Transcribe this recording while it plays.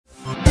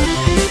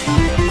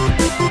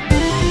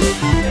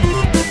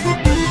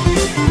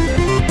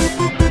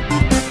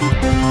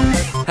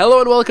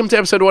welcome to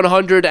episode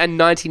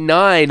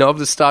 199 of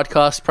the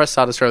Startcast, Press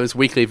Start Australia's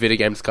weekly video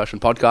game discussion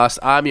podcast.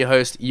 I'm your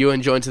host,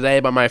 Ewan, joined today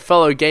by my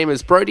fellow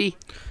gamers, Brody.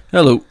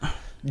 Hello.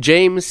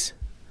 James.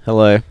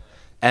 Hello.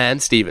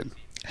 And Stephen.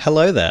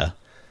 Hello there.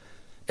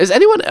 Is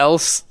anyone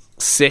else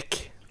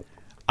sick?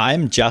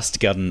 I'm just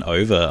gotten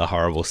over a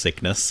horrible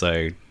sickness,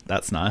 so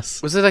that's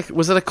nice. Was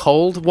it a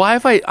cold? Why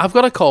have I've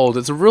got a cold.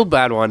 It's a real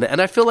bad one,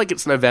 and I feel like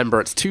it's November.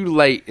 It's too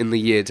late in the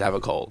year to have a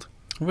cold.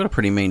 I've got a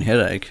pretty mean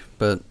headache,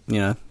 but,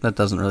 that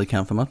doesn't really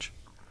count for much.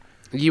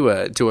 You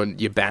were doing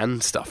your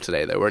band stuff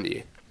today, though, weren't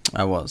you?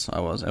 I was.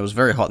 It was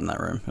very hot in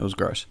that room. It was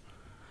gross.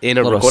 In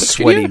a lot of recording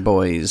sweaty studio?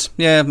 boys.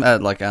 Yeah,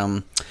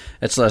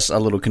 it's a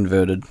little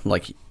converted,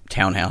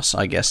 townhouse,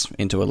 I guess,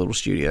 into a little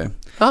studio.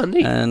 Oh,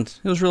 neat. And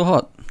it was real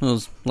hot. It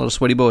was a lot of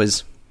sweaty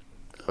boys.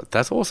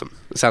 That's awesome.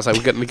 It sounds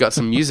like we got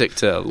some music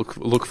to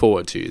look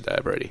forward to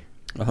there, Brody.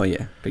 Oh,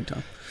 yeah. Big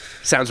time.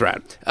 Sounds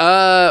rad.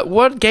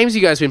 What games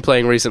have you guys been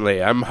playing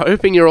recently? I'm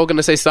hoping you're all going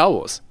to say Star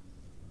Wars.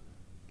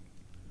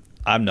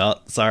 I'm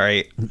not,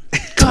 sorry.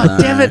 God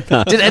damn it.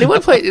 Did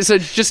anyone play... So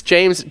just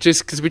James,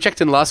 because we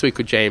checked in last week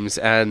with James,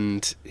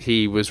 and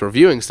he was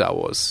reviewing Star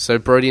Wars. So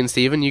Brody and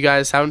Steven, you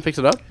guys haven't picked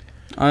it up?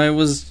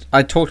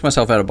 I talked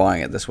myself out of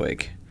buying it this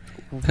week.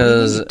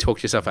 You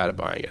talked yourself out of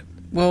buying it.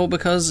 Well,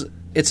 because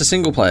it's a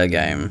single-player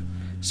game.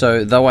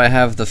 So, though I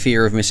have the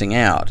fear of missing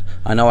out,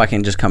 I know I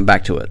can just come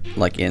back to it,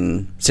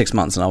 in 6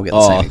 months, and I'll get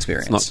the same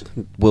experience.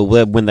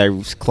 When they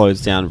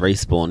close down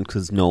Respawn,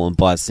 because no one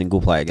buys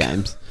single-player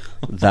games,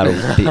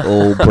 that'll be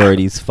all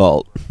Brody's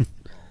fault.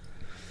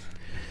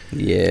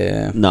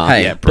 Yeah. No.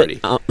 Hey, yeah,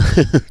 Brody.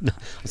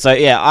 So,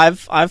 yeah,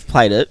 I've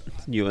played it,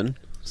 Ewan,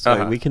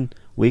 so we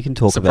can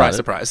talk about it.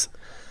 Surprise.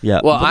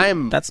 Yeah.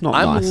 Well, that's not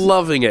I'm nice.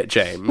 loving it,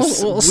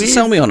 James. Well,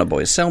 sell me on it,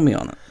 boys. Sell me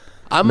on it.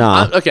 I'm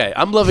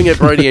loving it,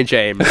 Brody and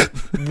James,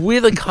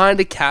 with a kind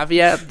of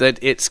caveat that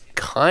it's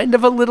kind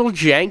of a little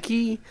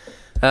janky.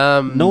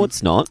 No,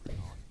 it's not.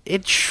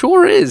 It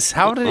sure is.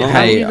 How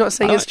are you not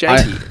saying it's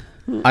janky?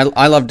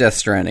 I love Death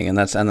Stranding, and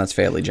that's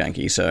fairly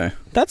janky. So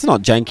That's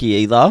not janky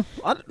either.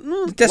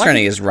 Death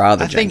Stranding is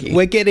rather I janky.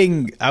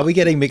 think are we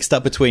getting mixed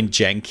up between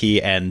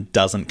janky and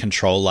doesn't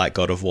control like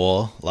God of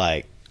War?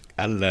 I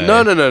don't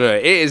know. No.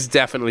 It is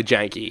definitely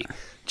janky.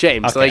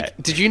 James, Okay.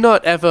 did you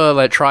not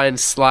ever try and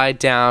slide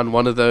down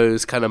one of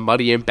those kind of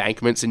muddy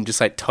embankments and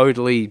just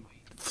totally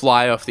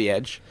fly off the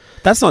edge?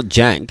 That's not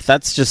jank.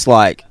 That's just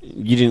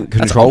you didn't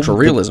control ultra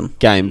realism the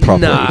game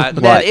properly.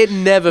 Nah, it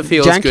never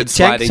feels good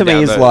sliding jank to me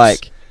down is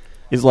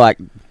those. like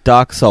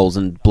Dark Souls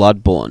and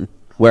Bloodborne,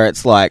 where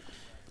it's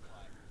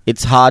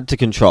it's hard to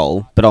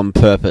control, but on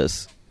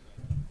purpose,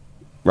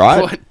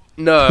 right? What?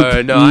 No.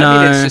 I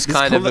mean, it's just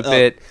kind of a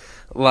bit...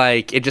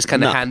 it just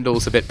kind of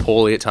handles a bit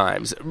poorly at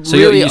times. So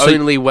really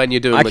only when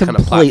you're doing I the kind of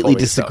completely platforming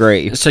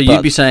disagree. stuff. So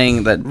you'd be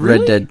saying that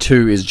Red Dead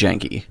 2 is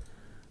janky?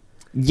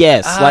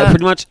 Yes,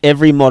 pretty much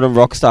every modern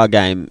Rockstar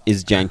game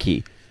is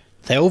janky.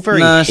 They're all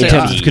very In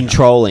terms of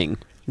controlling.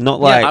 Not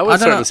I would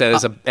certainly say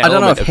there's I don't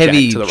know if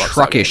heavy to the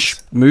Rockstar truckish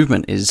games.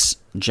 movement is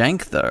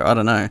jank, though. I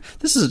don't know.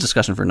 This is a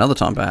discussion for another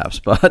time, perhaps,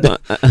 but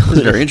this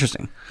is very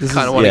interesting.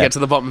 Kind of want to get to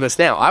the bottom of this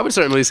now. I would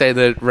certainly say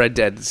that Red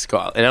Dead's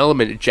got an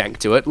element of jank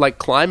to it.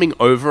 Climbing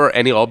over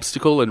any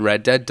obstacle in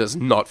Red Dead does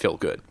not feel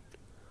good.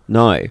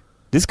 No.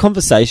 This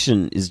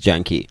conversation is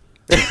janky.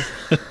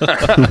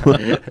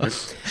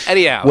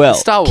 Anyhow,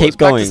 Star Wars. keep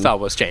Back going. to Star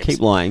Wars, James. Keep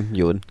lying,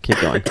 Ewan. Keep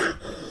going.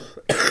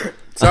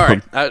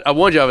 Sorry, I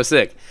warned you I was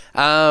sick.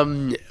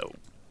 When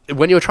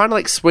you're trying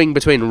to swing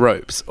between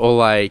ropes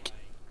or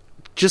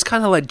just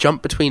kind of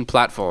jump between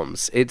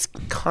platforms, it's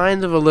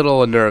kind of a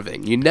little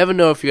unnerving. You never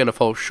know if you're going to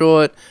fall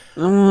short.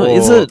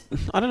 Is it?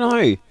 I don't know.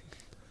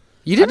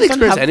 You didn't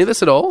experience any of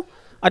this at all?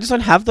 I just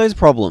don't have those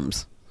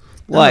problems.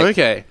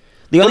 Okay.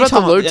 The only What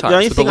about the load the times?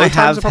 only Were the thing I load times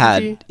have a problem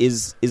for you? had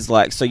is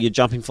so you're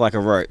jumping for a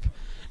rope,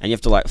 and you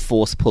have to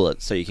force pull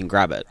it so you can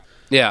grab it.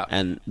 Yeah.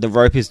 And the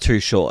rope is too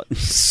short,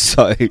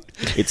 so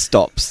it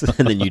stops,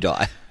 and then you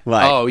die.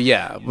 Oh,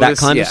 yeah. Well, That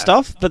kind of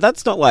stuff. But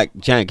that's not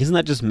jank. Isn't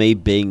that just me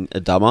being a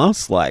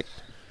dumbass?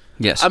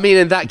 Yes. I mean,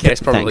 in that case,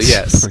 probably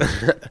yes.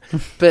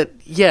 But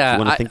yeah,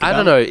 wanna think I about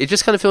don't know. It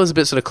just kind of feels a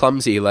bit sort of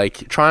clumsy,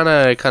 trying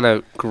to kind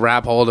of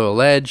grab hold of a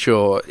ledge,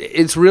 or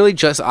it's really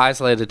just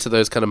isolated to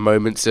those kind of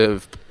moments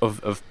of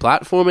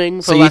platforming.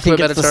 For So you lack think of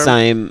a better it's the term.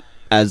 same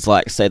as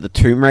say the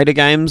Tomb Raider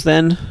games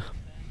then?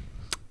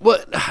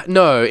 Well,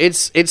 no,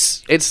 it's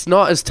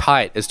not as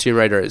tight as Tomb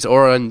Raider is,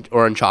 or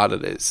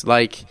Uncharted is.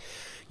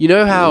 You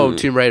know how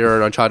Tomb Raider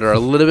and Uncharted are a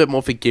little bit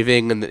more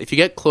forgiving, and if you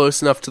get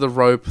close enough to the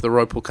rope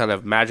will kind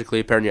of magically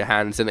appear in your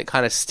hands, and it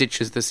kind of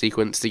stitches the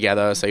sequence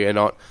together so you're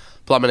not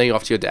plummeting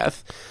off to your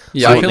death.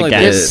 Yeah, So I feel like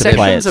there's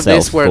sections of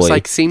this where fully.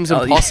 it's seems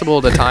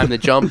impossible to time the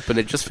jump, and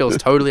it just feels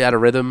totally out of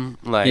rhythm.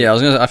 Yeah,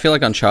 I feel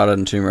like Uncharted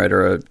and Tomb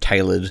Raider are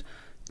tailored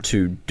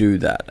to do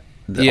that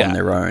on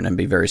their own and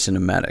be very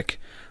cinematic,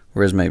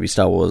 whereas maybe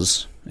Star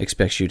Wars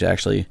expects you to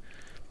actually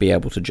be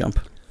able to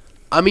jump.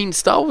 I mean,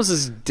 Star Wars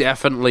is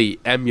definitely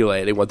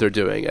emulating what they're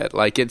doing. It's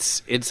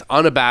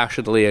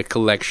unabashedly a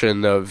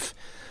collection of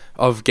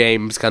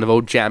games kind of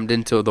all jammed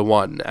into the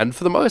one, and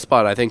for the most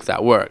part I think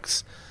that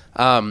works.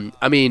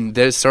 I mean,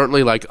 there's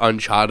certainly like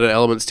Uncharted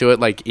elements to it,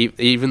 like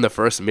even the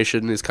first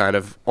mission is kind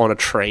of on a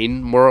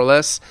train more or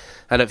less,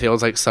 and it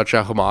feels like such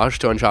a homage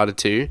to Uncharted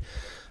 2.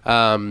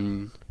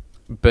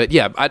 But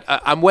yeah,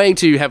 I'm weighing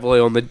too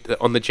heavily on the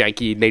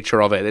janky nature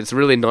of it. It's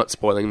really not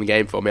spoiling the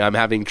game for me. I'm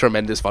having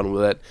tremendous fun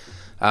with it.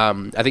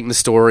 I think the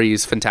story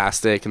is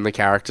fantastic and the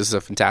characters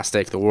are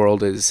fantastic. The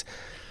world is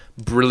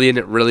brilliant.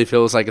 It really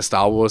feels like a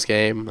Star Wars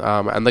game.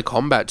 And the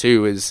combat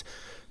too is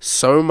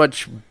so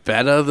much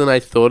better than I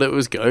thought it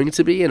was going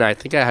to be, and I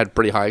think I had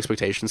pretty high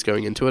expectations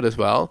going into it as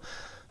well.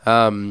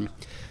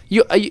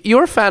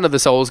 You're a fan of the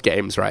Souls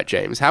games, right,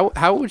 James?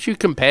 How would you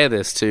compare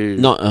this to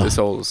the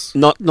Souls?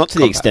 Not to combat?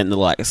 The extent that,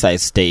 like, say,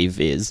 Steve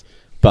is,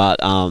 but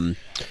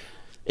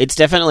it's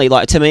definitely,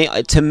 like,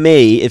 to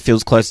me, it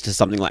feels closer to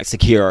something like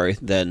Sekiro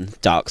than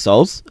Dark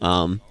Souls.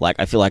 Like,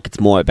 I feel like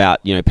it's more about,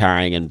 you know,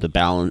 parrying and the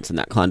balance and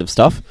that kind of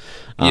stuff.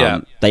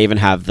 Yeah. They even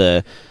have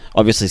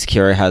obviously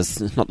Sekiro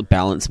has not the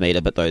balance meter,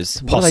 but those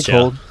posture. What are they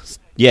called?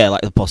 Yeah,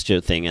 like the posture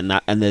thing, and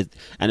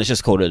it's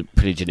just called a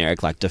pretty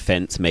generic like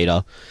defense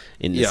meter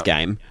in this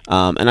game.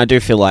 And I do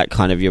feel like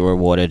kind of you're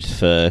rewarded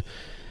for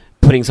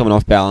putting someone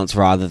off balance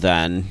rather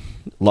than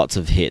lots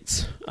of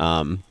hits,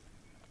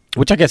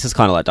 which I guess is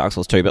kind of like Dark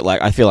Souls 2, but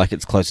like I feel like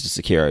it's closer to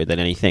Sekiro than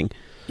anything.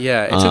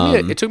 Yeah,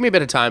 it took me a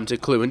bit of time to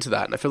clue into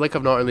that, and I feel like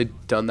I've not really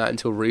done that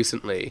until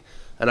recently.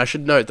 And I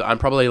should note that I'm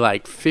probably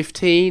like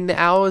 15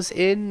 hours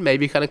in,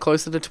 maybe kind of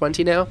closer to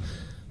 20 now.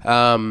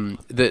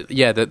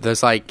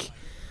 There's like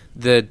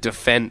the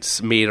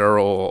defense meter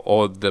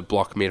or the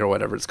block meter or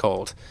whatever it's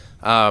called,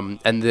 and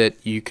that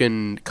you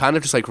can kind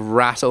of just like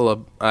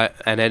rattle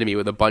an enemy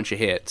with a bunch of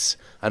hits,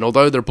 and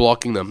although they're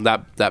blocking them,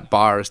 that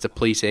bar is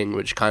depleting,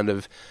 which kind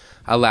of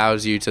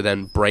allows you to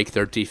then break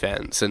their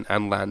defense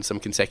and land some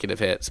consecutive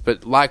hits.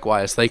 But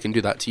likewise, they can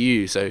do that to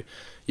you, so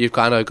you've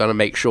kind of got to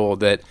make sure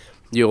that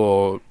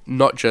you're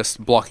not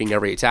just blocking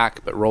every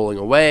attack, but rolling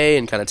away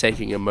and kind of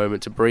taking a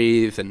moment to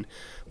breathe. And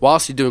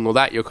whilst you're doing all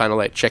that, you're kind of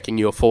like checking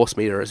your force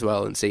meter as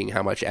well and seeing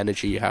how much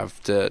energy you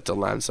have to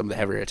land some of the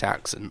heavier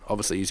attacks and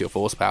obviously use your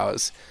force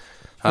powers.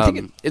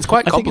 It's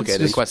quite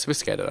complicated and quite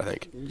sophisticated, I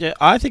think. Yeah,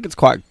 I think it's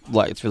quite,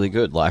 like, it's really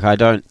good. Like, I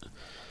don't,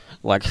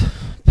 like,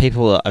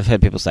 I've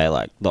heard people say,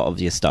 like, the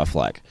obvious stuff,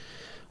 like,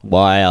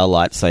 why are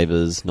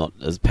lightsabers not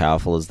as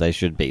powerful as they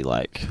should be?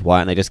 Like, why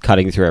aren't they just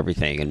cutting through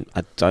everything? And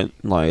I don't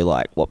know,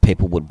 like, what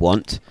people would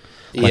want.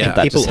 Like, if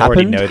that people just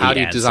already happened. know the How do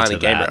you answer design to a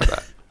game that. around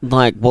that?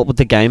 Like, what would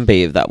the game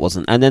be if that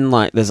wasn't? And then,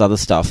 like, there's other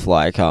stuff,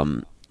 like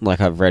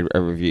I've read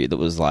a review that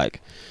was like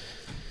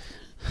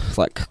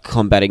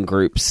combating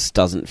groups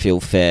doesn't feel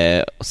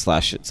fair /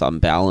 it's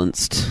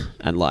unbalanced,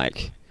 and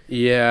like,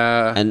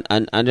 yeah,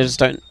 and I just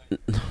don't,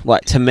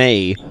 like, to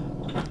me,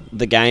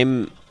 the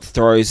game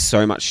throws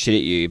so much shit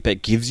at you,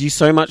 but gives you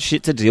so much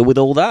shit to deal with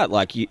all that.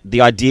 Like,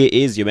 the idea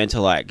is you're meant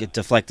to, like,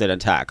 deflect an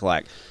attack,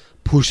 like,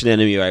 push an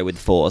enemy away with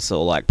force,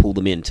 or, like, pull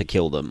them in to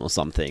kill them or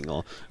something,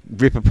 or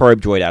rip a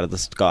probe droid out of the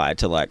sky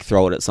to, like,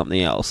 throw it at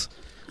something else.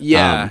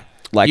 Yeah.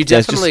 Like, you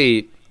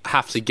definitely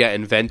have to get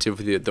inventive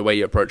with the way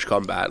you approach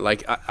combat.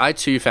 Like, I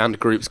too found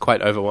groups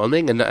quite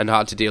overwhelming and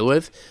hard to deal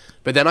with,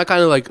 but then I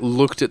kind of, like,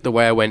 looked at the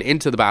way I went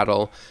into the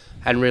battle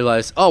and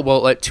realized, oh, well,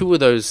 like, two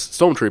of those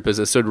stormtroopers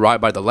are stood right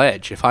by the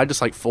ledge. If I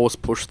just, like, force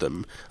push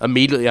them,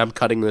 immediately I'm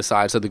cutting the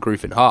sides of the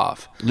group in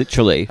half.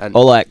 Literally.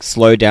 Or, like,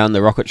 slow down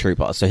the rocket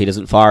trooper so he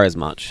doesn't fire as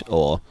much,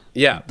 or...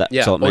 Yeah. So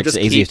it or makes just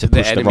it easier to keep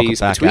push the rocket enemies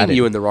back between at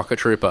you him. and the rocket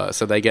trooper,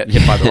 so they get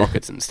hit by the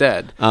rockets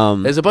instead.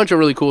 There's a bunch of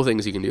really cool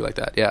things you can do like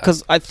that, yeah.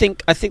 Because I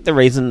think the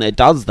reason it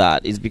does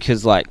that is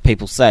because, like,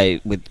 people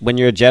say, when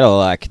you're a Jedi,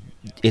 like,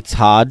 it's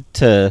hard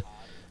to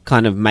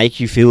kind of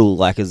make you feel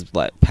like as,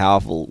 like,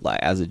 powerful, like,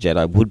 as a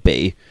Jedi would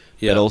be,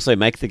 but also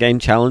make the game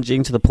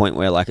challenging to the point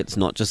where, like, it's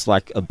not just,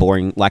 like, a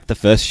boring, like the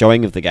first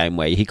showing of the game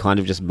where he kind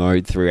of just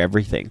mowed through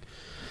everything.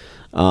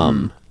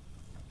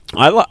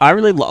 I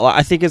really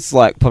I think it's,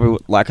 like, probably,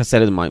 like I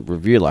said in my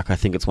review, like, I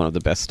think it's one of the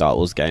best Star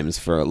Wars games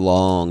for a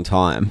long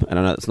time, and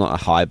I know it's not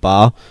a high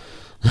bar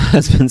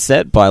that's been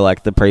set by,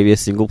 like, the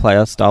previous single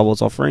player Star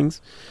Wars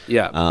offerings.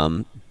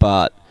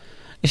 But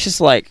it's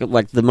just like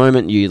the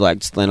moment you, like,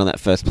 just land on that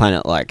first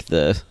planet, like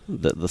the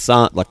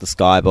sun, like the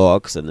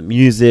skybox and the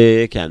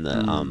music and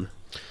the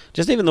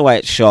just even the way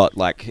it's shot,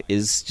 like,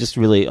 is just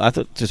really, I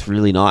thought, just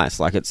really nice.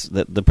 Like, it's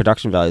the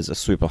production values are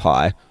super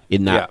high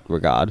in that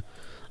regard.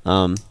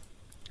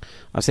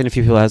 I've seen a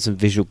few people have some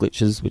visual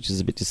glitches, which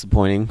is a bit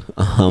disappointing.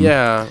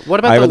 What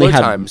about the load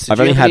times? Did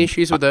you have any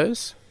issues with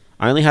those?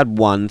 I only had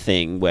one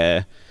thing where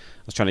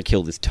I was trying to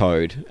kill this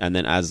toad, and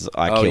then as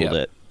I killed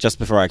it, just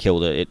before I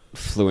killed it, it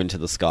flew into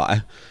the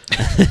sky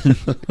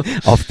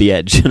off the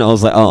edge, and I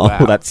was like, "Oh,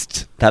 wow.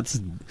 that's." I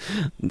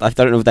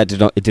don't know if it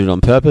did it on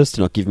purpose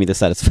to not give me the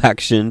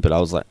satisfaction, but I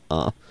was like,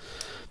 "Oh."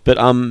 But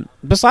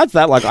besides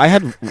that, like, I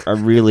had a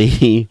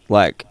really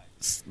like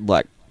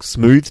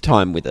smooth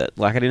time with it.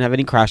 Like, I didn't have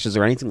any crashes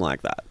or anything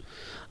like that.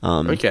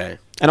 Okay.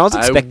 And I was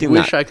expecting that.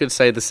 I wish I could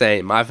say the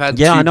same. I've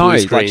had I know. blue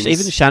screens. Like,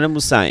 even Shannon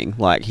was saying,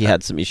 like, he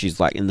had some issues,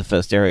 like, in the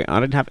first area.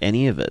 I didn't have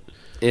any of it.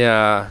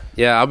 Yeah.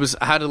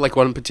 I had like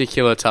one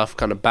particular tough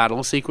kind of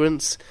battle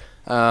sequence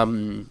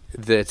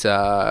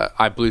that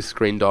I blue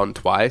screened on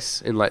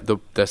twice in like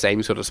the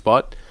same sort of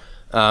spot,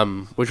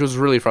 which was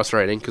really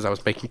frustrating because I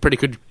was making pretty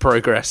good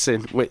progress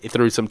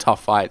through some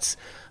tough fights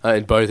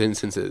in both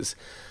instances.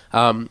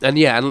 And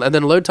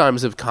then load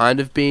times have kind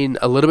of been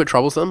a little bit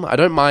troublesome. I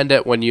don't mind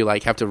it when you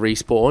like have to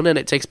respawn and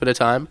it takes a bit of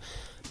time,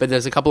 but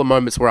there's a couple of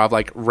moments where I've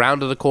like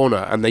rounded a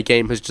corner and the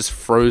game has just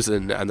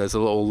frozen and there's a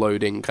little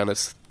loading kind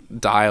of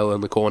dial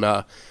in the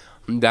corner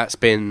that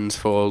spins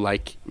for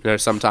like,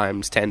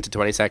 sometimes 10 to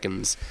 20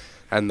 seconds,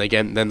 and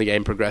then the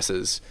game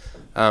progresses.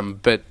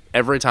 But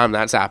every time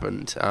that's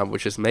happened,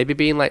 which has maybe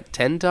been like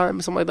 10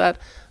 times, something like that,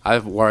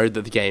 I've worried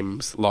that the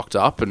game's locked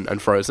up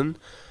and frozen.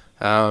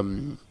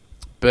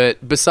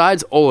 But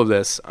besides all of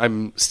this,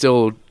 I'm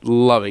still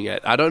loving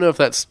it. I don't know if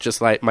that's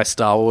just like my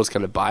Star Wars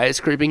kind of bias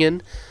creeping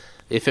in.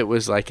 If it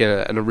was like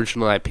an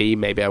original IP,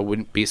 maybe I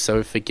wouldn't be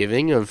so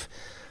forgiving of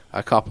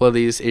a couple of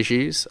these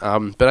issues.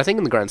 But I think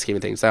in the grand scheme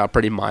of things, they are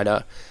pretty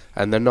minor,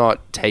 and they're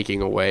not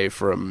taking away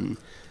from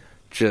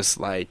just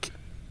like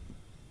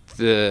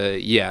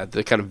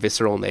the kind of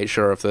visceral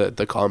nature of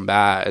the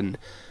combat and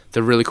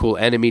the really cool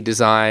enemy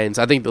designs.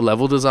 I think the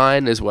level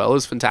design as well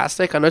is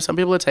fantastic. I know some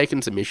people are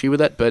taking some issue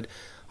with it, but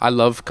I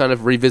love kind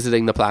of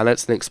revisiting the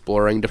planets and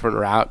exploring different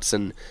routes,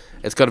 and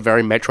it's got a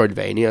very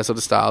Metroidvania sort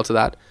of style to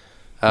that.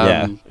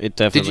 Yeah, it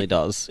definitely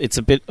does. It's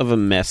a bit of a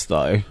mess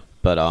though,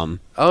 but Oh,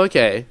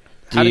 okay.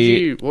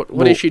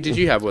 What issue did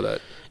you have with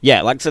it?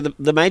 Yeah, like, so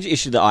the major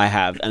issue that I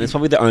have, and it's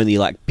probably the only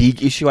like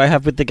big issue I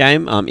have with the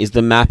game, is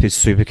the map is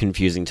super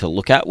confusing to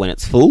look at when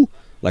it's full.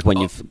 Like when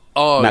you've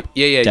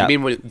You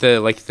mean with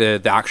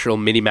the actual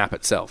mini map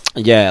itself?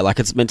 Yeah, like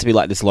it's meant to be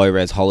like this low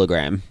res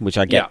hologram, which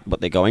I get what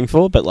they're going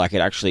for, but like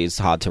it actually is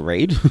hard to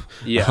read.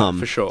 Yeah,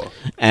 for sure.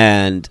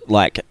 And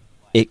like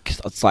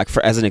it's like,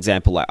 as an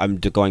example, like I'm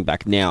going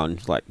back now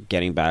and like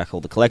getting back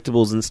all the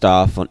collectibles and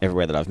stuff on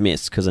everywhere that I've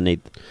missed because I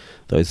need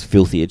those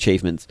filthy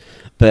achievements.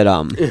 But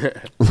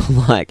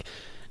like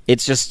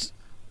it's just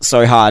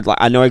so hard. Like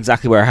I know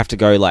exactly where I have to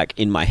go, like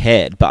in my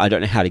head, but I don't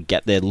know how to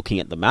get there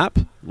looking at the map.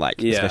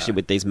 Like especially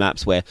with these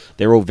maps where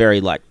they're all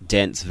very like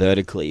dense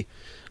vertically,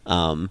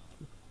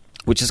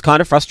 which is kind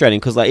of frustrating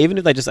because like even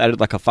if they just added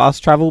like a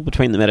fast travel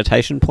between the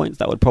meditation points,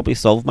 that would probably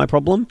solve my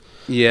problem.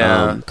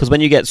 Yeah, because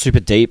when you get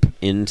super deep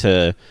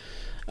into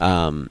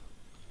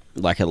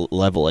like a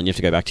level and you have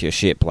to go back to your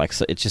ship, like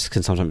so it just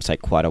can sometimes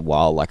take quite a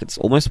while. Like it's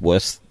almost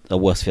a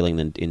worse feeling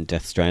than in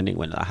Death Stranding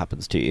when that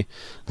happens to you.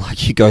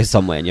 Like you go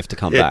somewhere and you have to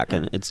come back,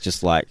 and it's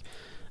just like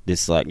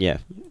this like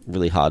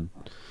really hard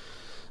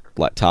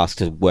like task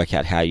to work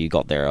out how you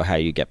got there or how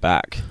you get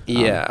back.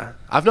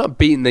 I've not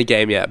beaten the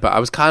game yet, but I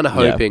was kind of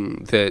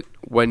hoping that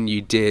when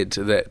you did,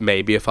 that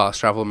maybe a fast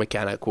travel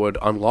mechanic would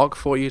unlock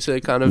for you to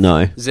kind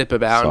of zip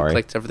about and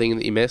collect everything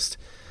that you missed.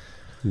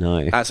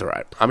 No, that's all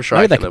right. I'm sure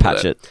maybe I they could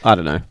patch it. I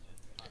don't know.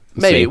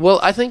 Maybe. Well,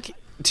 I think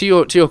to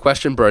your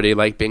question, Brody,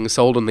 like being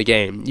sold on the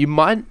game, you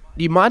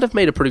might have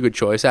made a pretty good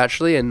choice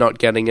actually, in not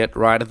getting it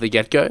right at the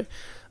get go.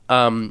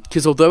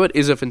 Because although it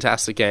is a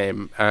fantastic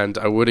game, and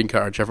I would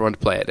encourage everyone to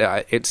play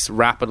it, it's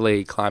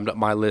rapidly climbed up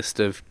my list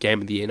of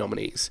Game of the Year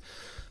nominees.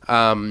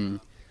 A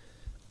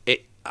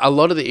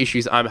lot of the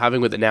issues I'm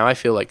having with it now, I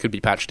feel like could be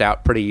patched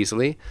out pretty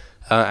easily.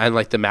 And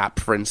like the map,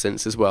 for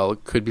instance, as well,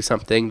 could be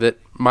something that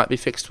might be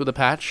fixed with a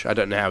patch. I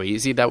don't know how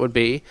easy that would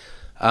be.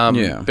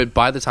 But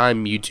by the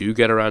time you do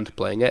get around to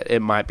playing it,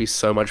 it might be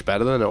so much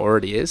better than it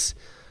already is.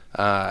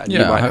 And you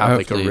might have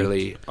like a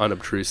really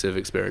unobtrusive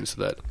experience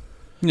with it.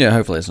 Yeah,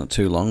 hopefully it's not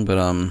too long, but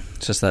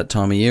it's just that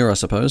time of year, I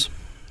suppose.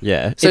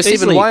 Yeah. So,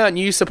 Stephen, why aren't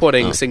you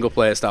supporting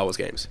single-player Star Wars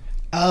games?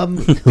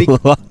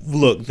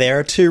 Look, there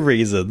are two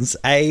reasons.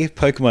 A,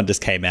 Pokemon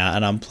just came out,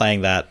 and I'm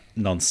playing that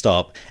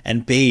non-stop.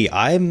 And B,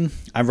 I'm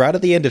right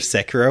at the end of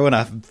Sekiro,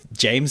 and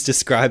James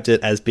described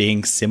it as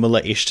being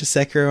similar-ish to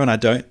Sekiro, and I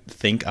don't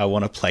think I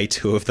want to play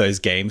two of those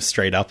games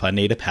straight up. I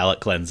need a palate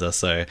cleanser,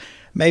 so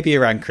maybe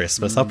around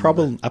Christmas. I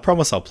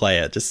promise I'll play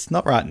it, just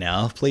not right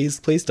now. Please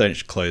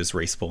don't close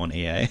Respawn,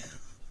 EA.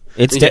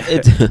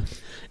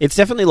 It's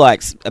definitely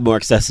like more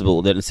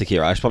accessible than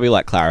Sekiro. I should probably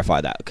like clarify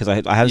that because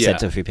I have said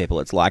to a few people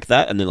it's like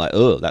that, and they're like,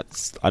 "Oh,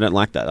 I don't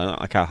like that. I don't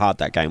like how hard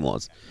that game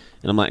was."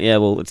 And I'm like, "Yeah,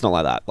 well, it's not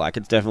like that. Like,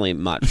 it's definitely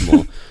much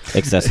more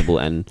accessible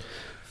and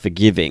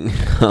forgiving."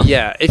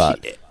 Yeah,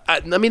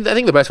 I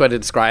think the best way to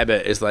describe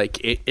it is like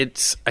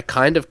it's a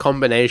kind of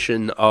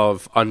combination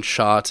of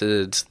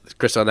Uncharted,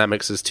 Crystal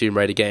Dynamics' Tomb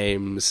Raider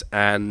games,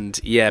 and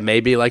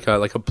maybe like a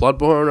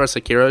Bloodborne or a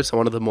Sekiro, so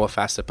one of the more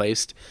faster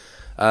paced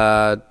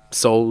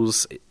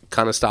Souls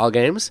kind of style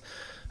games,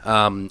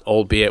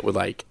 albeit with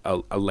like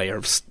a layer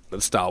of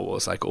Star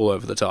Wars like all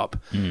over the top.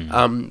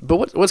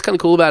 But what's kind of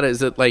cool about it is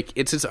that like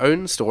it's its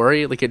own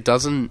story. Like it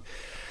doesn't,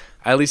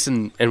 at least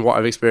in what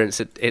I've experienced,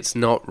 it's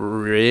not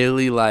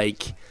really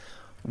like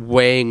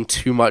weighing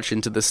too much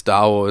into the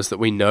Star Wars that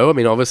we know. I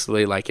mean,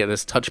 obviously like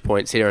there's touch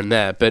points here and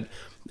there, but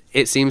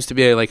it seems to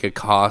be like a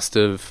cast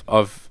of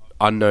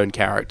unknown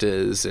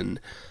characters and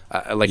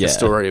a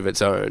story of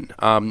its own.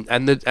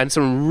 And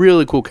some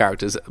really cool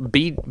characters.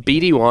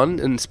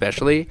 BD1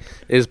 especially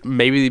is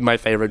maybe my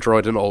favorite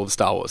droid in all of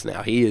Star Wars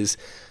now. He is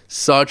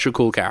such a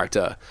cool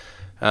character.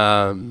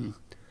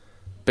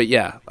 But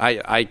yeah,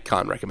 I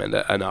can't recommend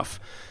it enough.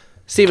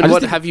 Stephen,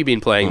 what have you been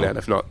playing then?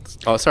 If not,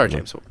 sorry,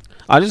 James.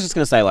 I was just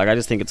going to say, I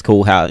just think it's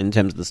cool how, in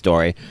terms of the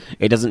story,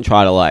 it doesn't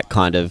try to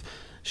kind of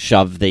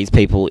shove these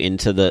people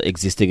into the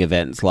existing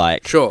events.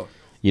 Sure,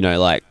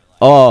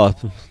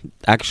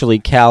 actually,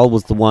 Cal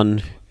was the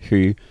one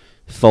who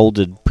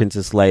folded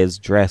Princess Leia's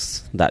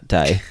dress that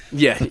day.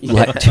 Yeah.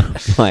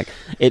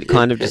 It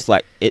kind of just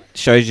it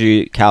shows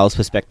you Cal's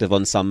perspective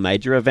on some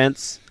major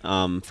events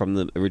from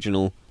the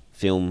original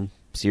film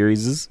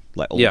series,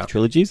 all the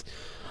trilogies,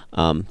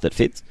 that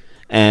fits.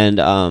 And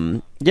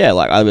I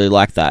really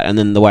like that. And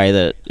then the way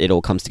that it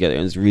all comes together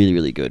is really,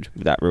 really good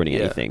without ruining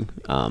anything.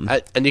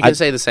 And you can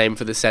say the same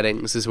for the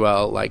settings as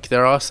well.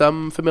 There are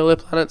some familiar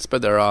planets,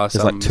 but there are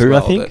some two, as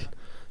well, I think.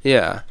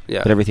 Yeah.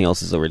 But everything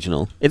else is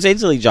original. It's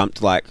easily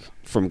jumped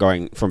from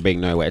being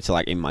nowhere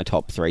to in my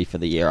top 3 for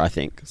the year, I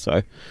think.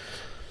 So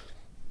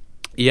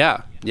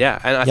yeah,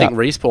 and I think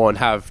Respawn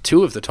have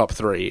 2 of the top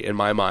 3 in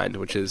my mind,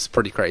 which is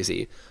pretty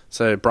crazy.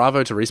 So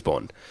bravo to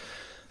Respawn.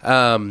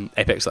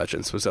 Apex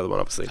Legends was the other one,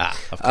 obviously.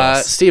 Of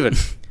course. Steven,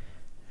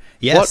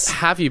 yes. What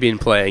have you been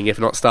playing, if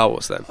not Star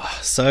Wars, then?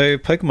 So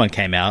Pokemon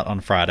came out on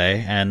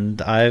Friday,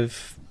 and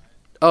I've...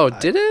 Oh,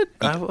 did it?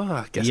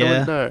 I guess I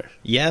wouldn't know.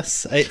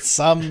 Yes, it's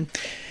I've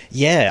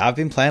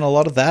been playing a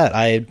lot of that.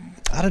 I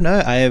don't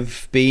know. I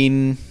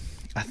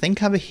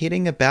think I'm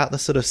hitting about the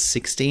sort of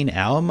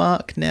 16-hour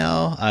mark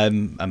now.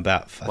 I'm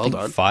about 5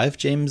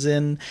 gyms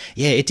in.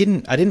 Yeah, I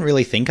didn't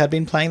really think I'd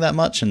been playing that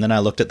much, and then I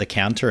looked at the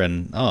counter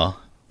and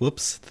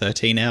whoops,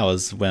 13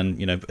 hours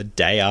when, a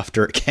day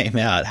after it came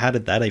out. How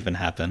did that even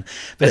happen?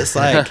 But it's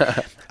I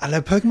don't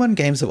know, Pokemon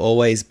games have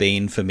always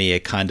been for me a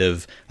kind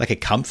of a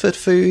comfort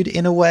food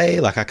in a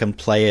way. I can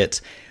play it.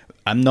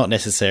 I'm not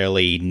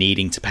necessarily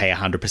needing to pay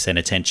 100%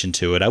 attention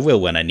to it. I will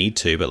when I need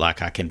to, but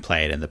I can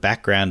play it in the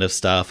background of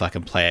stuff. I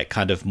can play it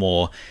kind of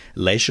more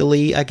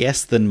leisurely, I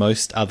guess, than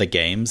most other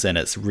games. And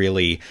it's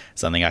really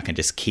something I can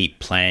just keep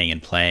playing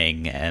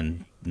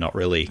and not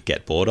really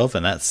get bored of,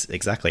 and that's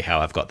exactly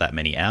how I've got that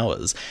many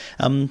hours.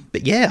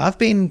 But yeah, I've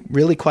been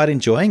really quite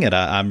enjoying it.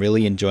 I'm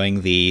really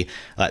enjoying the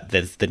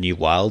new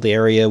wild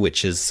area,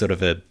 which is sort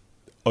of a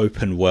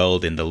open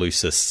world in the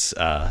loosest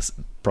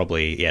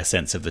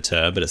sense of the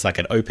term, but it's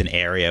an open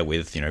area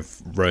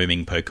with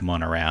roaming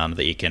Pokemon around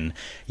that you can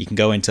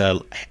go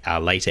into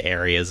later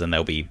areas, and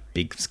there'll be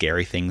big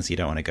scary things. You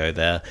don't want to go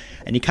there,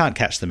 and you can't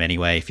catch them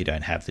anyway if you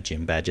don't have the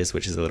gym badges,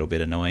 which is a little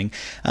bit annoying.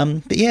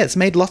 But yeah, it's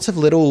made lots of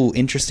little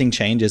interesting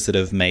changes that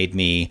have made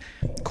me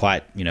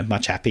quite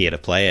much happier to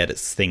play it.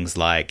 It's things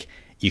like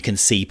you can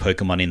see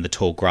Pokemon in the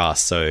tall grass,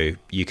 so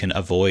you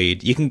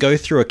can go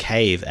through a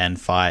cave and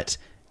fight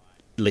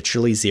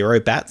literally 0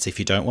 bats if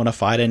you don't want to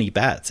fight any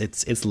bats.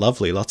 It's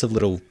lovely. Lots of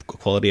little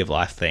quality of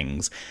life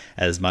things,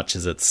 as much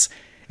as it's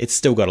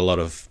still got a lot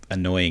of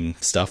annoying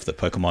stuff that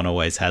Pokemon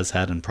always has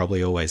had and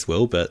probably always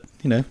will, but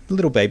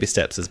little baby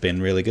steps has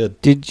been really good.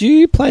 Did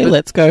you play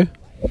Let's Go?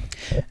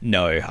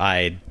 No,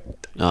 I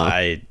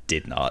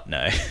did not,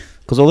 no.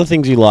 Because all the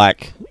things you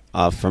like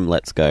are from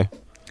Let's Go.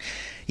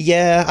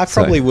 Yeah, I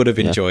probably would have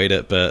enjoyed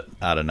it, but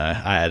I don't know.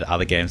 I had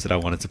other games that I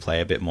wanted to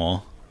play a bit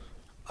more.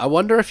 I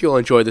wonder if you'll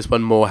enjoy this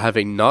one more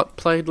having not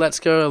played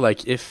Let's Go. Well,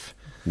 it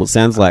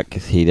sounds like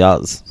he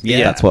does.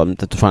 Yeah. That's what I'm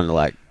trying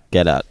to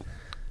get at.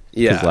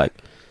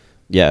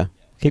 Yeah.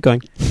 Keep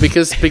going.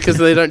 Because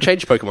they don't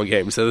change Pokemon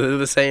games, so they're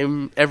the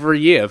same every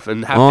year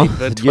and have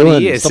been for 20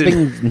 years.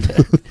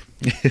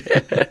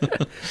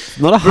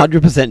 Not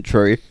 100%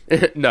 true.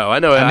 No, I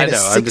know. I know.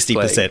 It's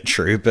 60%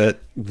 true, but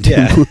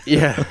yeah.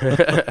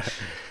 Yeah.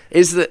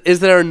 Is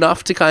there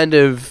enough to kind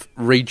of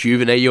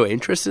rejuvenate your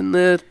interest in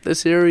the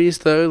series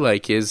though?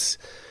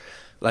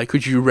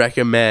 Could you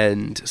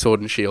recommend Sword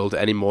and Shield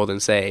any more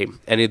than, say,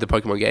 any of the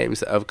Pokemon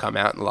games that have come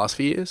out in the last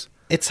few years?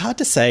 It's hard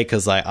to say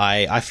because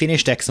I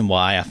finished X and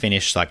Y. I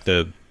finished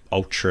the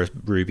Ultra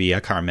Ruby.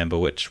 I can't remember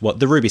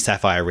the Ruby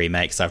Sapphire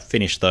remakes. I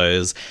finished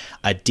those.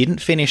 I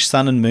didn't finish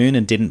Sun and Moon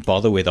and didn't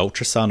bother with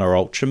Ultra Sun or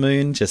Ultra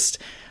Moon. Just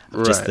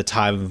the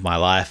time of my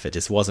life. It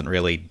just wasn't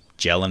really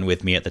gelling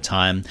with me at the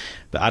time.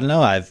 But I don't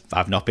know,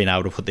 I've not been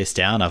able to put this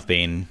down. I've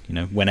been,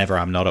 whenever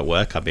I'm not at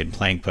work, I've been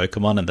playing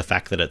Pokemon, and the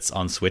fact that it's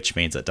on Switch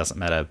means it doesn't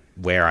matter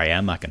where I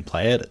am, I can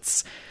play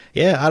it.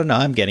 I don't know,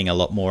 I'm getting a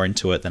lot more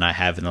into it than I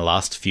have in the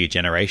last few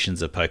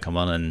generations of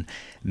Pokemon, and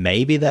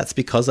maybe that's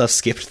because I've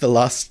skipped the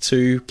last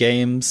 2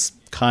 games,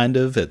 kind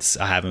of.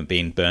 I haven't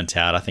been burnt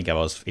out. I think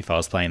if I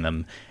was playing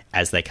them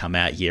as they come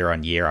out year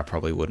on year, I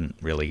probably wouldn't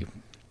really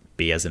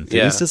be as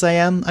enthused as I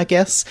am, I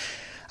guess.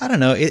 I don't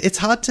know. It's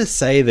hard to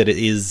say that it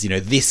is,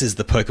 this is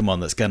the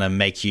Pokemon that's going to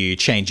make you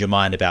change your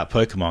mind about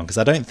Pokemon, because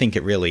I don't think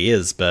it really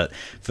is. But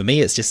for me,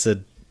 it's just a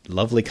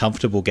lovely,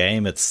 comfortable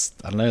game. It's,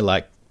 I don't know,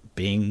 like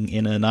being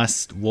in a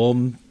nice,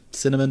 warm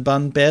cinnamon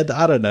bun bed.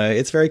 I don't know.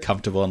 It's very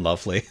comfortable and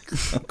lovely.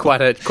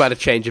 Quite a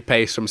change of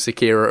pace from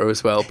Sekiro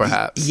as well,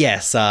 perhaps.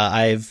 Yes,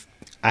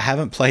 I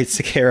haven't played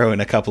Sekiro in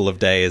a couple of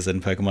days,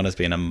 and Pokemon has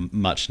been a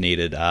much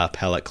needed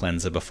palate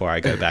cleanser before I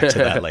go back to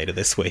that later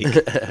this week.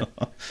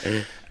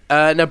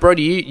 Now,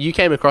 Brody, you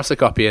came across a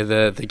copy of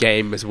the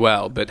game as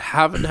well, but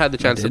haven't had the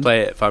chance to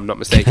play it, if I'm not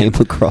mistaken.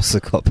 Came across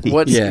a copy.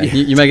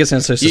 You make it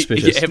sound so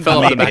suspicious. It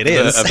fell off the back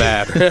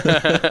of a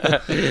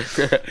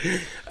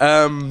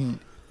van.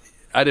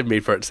 I didn't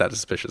mean for it to sound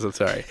suspicious. I'm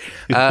sorry.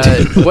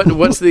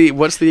 What's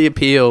the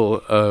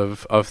appeal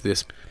of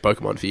this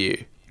Pokemon for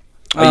you?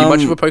 Are you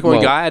much of a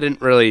Pokemon guy? I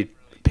didn't really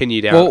pin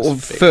you down. Well,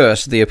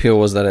 first, the appeal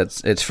was that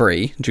it's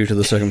free due to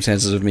the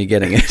circumstances of me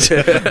getting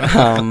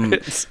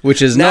it,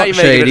 which is Now not you're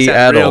making it shady sound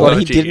at real all. Well,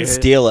 he didn't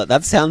steal it.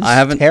 That sounds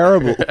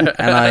terrible.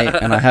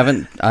 and I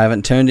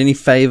haven't turned any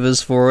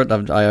favors for it.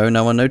 I owe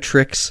no one no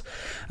tricks.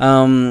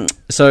 So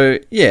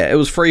yeah, it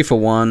was free for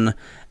one,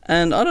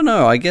 and I don't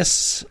know. I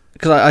guess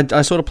because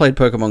I sort of played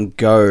Pokemon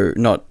Go,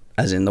 not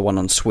as in the one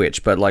on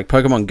Switch, but like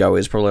Pokemon Go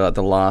is probably like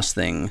the last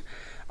thing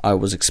I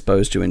was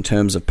exposed to in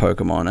terms of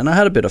Pokemon, and I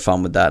had a bit of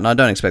fun with that, and I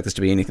don't expect this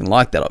to be anything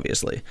like that,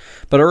 obviously.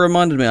 But it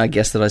reminded me, I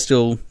guess, that I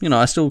still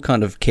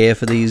kind of care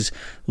for these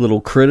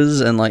little critters,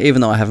 and like,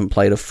 even though I haven't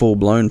played a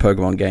full-blown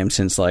Pokemon game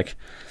since, like,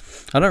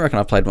 I don't reckon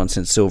I've played one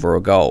since Silver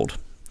or Gold.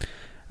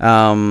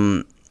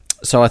 So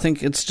I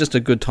think it's just a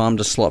good time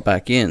to slot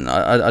back in.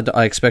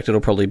 I expect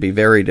it'll probably be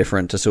very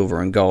different to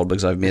Silver and Gold,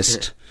 because I've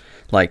missed,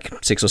 like,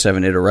 6 or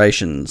 7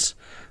 iterations.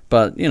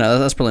 But,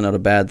 that's probably not a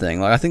bad thing.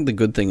 Like, I think the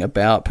good thing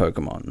about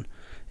Pokemon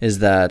is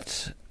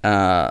that,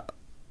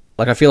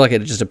 like, I feel like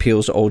it just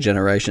appeals to all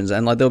generations,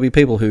 and like there'll be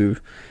people who,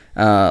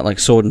 like,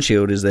 Sword and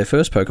Shield is their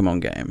first Pokemon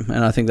game,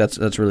 and I think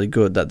that's really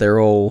good that they're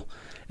all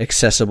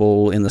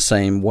accessible in the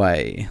same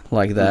way,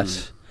 like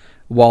that.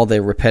 While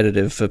they're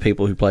repetitive for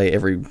people who play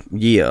every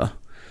year,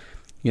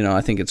 I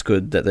think it's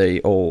good that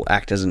they all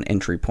act as an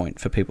entry point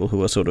for people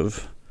who are sort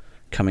of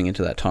coming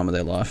into that time of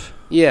their life.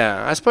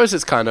 Yeah, I suppose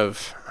it's kind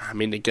of, I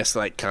guess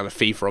like kind of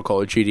FIFA or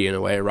Call of Duty in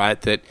a way, right?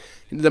 That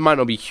there might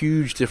not be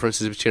huge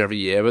differences between every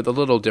year, but the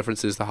little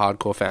differences the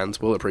hardcore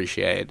fans will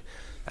appreciate.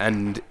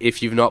 And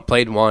if you've not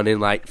played one in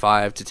like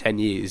 5 to 10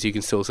 years, you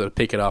can still sort of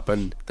pick it up,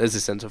 and there's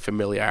a sense of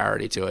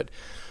familiarity to it.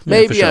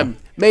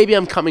 Maybe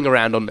I'm coming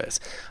around on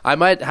this. I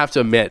might have to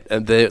admit,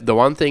 the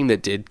one thing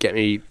that did get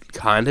me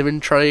kind of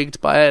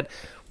intrigued by it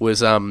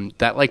was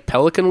that like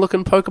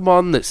pelican-looking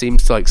Pokemon that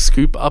seems to like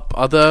scoop up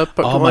other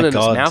Pokemon in its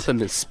mouth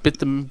and then spit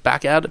them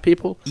back out at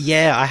people.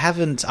 Yeah,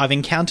 I've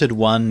encountered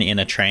one in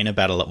a trainer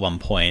battle at one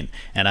point,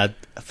 and I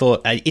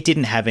thought it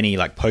didn't have any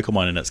like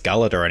Pokemon in its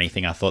gullet or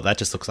anything. I thought that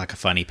just looks like a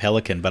funny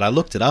pelican, but I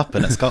looked it up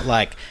and it's got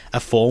like a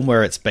form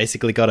where it's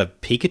basically got a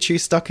Pikachu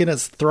stuck in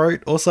its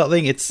throat or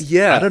something.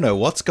 I don't know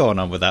what's going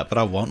on with that, but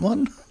I want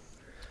one.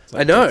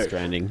 I know.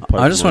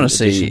 I just want to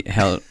see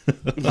how.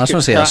 I just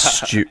want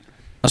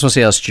to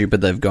see how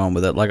stupid they've gone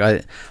with it.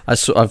 Like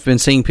I've been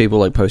seeing people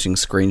like posting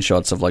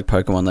screenshots of like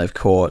Pokemon they've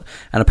caught,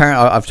 and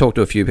apparently I've talked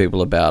to a few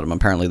people about them.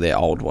 Apparently they're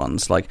old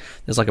ones. Like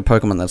there's like a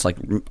Pokemon that's like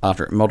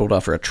modeled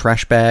after a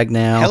trash bag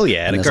now. Hell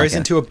yeah, and it goes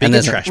into a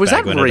bigger trash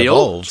bag when it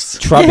evolves.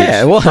 Trubbish.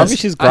 Yeah, well,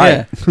 Trubbish is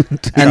great.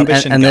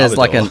 And there's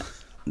like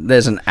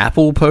there's an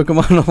apple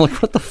Pokemon. I'm like,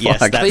 what the fuck?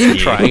 Yes, are you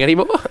trying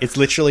anymore? It's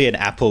literally an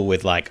apple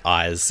with like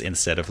eyes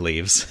instead of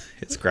leaves.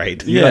 It's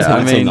great. Yeah,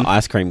 I mean, the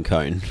ice cream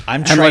cone.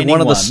 I'm and like one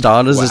of the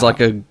starters Wow. is like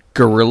a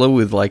gorilla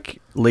with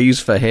like leaves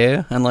for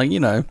hair, and like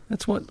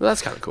that's what. Well,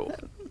 that's kind of cool.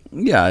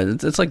 Yeah,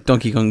 it's like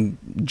Donkey Kong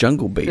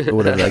Jungle Beat or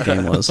whatever that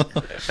game was.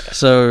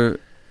 So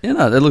it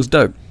looks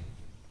dope.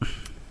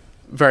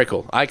 Very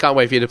cool. I can't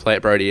wait for you to play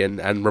it, Brody,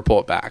 and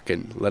report back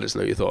and let us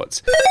know your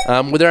thoughts.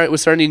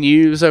 Was there any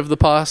news over the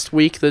past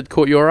week that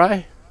caught your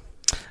eye?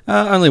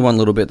 Only one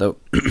little bit, though.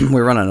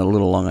 We're running a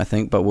little long, I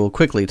think, but we'll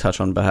quickly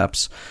touch on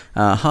perhaps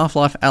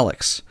Half-Life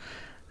Alyx,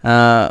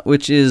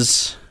 which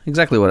is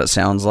exactly what it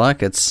sounds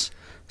like. It's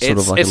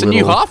a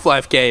new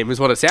Half-Life game,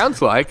 is what it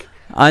sounds like.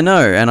 I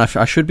know, and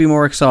I should be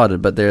more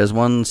excited, but there's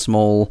one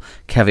small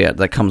caveat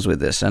that comes with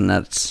this, and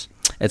it's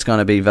going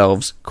to be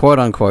Valve's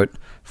quote-unquote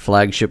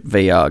flagship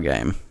VR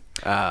game.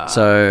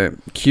 So,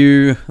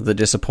 cue the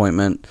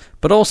disappointment,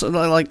 but also,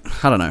 like,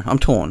 I don't know, I'm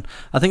torn.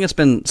 I think it's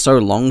been so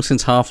long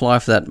since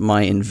Half-Life that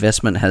my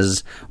investment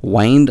has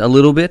waned a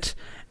little bit,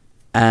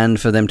 and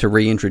for them to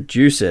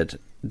reintroduce it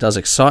does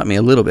excite me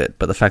a little bit,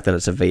 but the fact that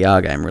it's a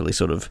VR game really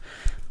sort of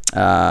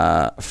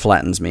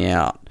flattens me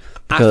out.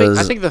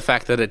 I think the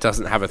fact that it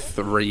doesn't have a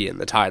 3 in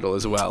the title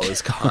as well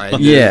is kind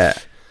of... Yeah,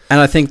 and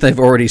I think they've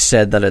already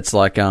said that it's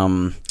like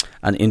an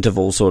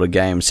interval sort of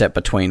game set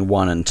between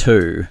 1 and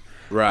 2.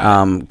 Right.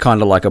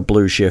 Kind of like a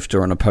Blue Shift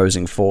or an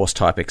Opposing Force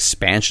type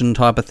expansion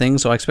type of thing.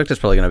 So I expect it's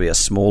probably going to be a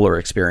smaller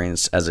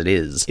experience as it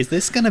is. Is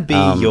this going to be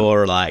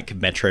your like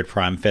Metroid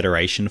Prime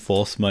Federation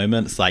Force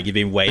moments? Like you've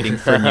been waiting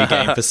for a new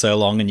game for so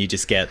long and you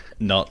just get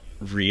not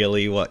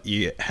really what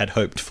you had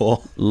hoped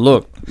for?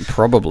 Look,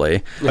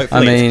 probably.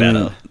 Hopefully it's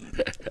better.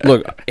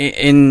 Look,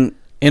 in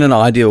an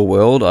ideal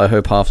world, I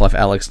hope Half-Life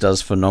Alyx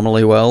does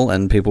phenomenally well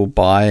and people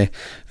buy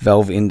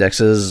Valve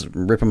indexes,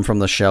 rip them from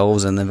the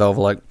shelves, and then Valve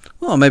are like,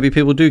 oh, maybe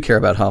people do care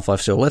about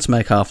Half-Life still. Let's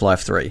make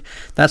Half-Life 3.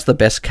 That's the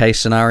best case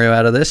scenario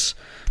out of this.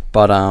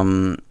 But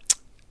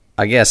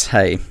I guess,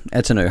 hey,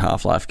 it's a new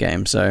Half-Life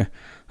game, so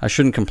I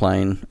shouldn't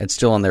complain. It's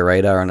still on their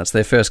radar, and it's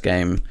their first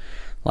game,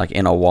 like,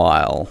 in a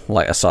while,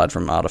 like, aside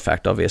from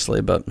Artifact,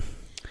 obviously, but...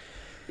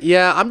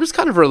 Yeah, I'm just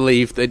kind of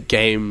relieved that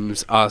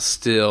games are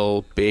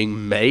still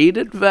being made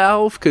at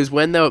Valve, because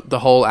when the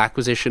whole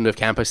acquisition of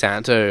Campo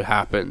Santo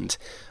happened,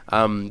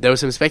 there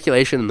was some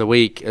speculation in the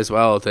week as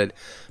well that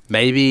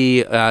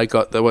maybe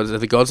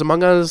the Gods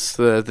Among Us,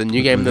 the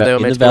new game that they were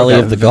meant to In the Valley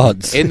of the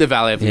Gods. In the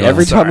Valley of the Gods.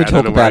 Every time we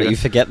Sorry, talk about it, you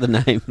forget the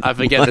name. I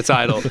forget the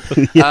title.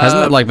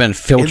 Hasn't it, like, been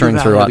filtering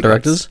through art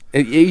directors?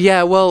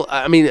 Yeah, well,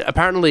 I mean,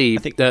 apparently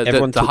I think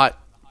the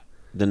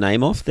the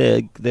name off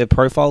their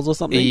profiles or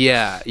something.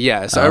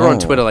 Yeah. So over on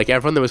Twitter, like,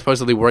 everyone that was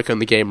supposedly working on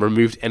the game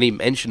removed any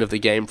mention of the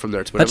game from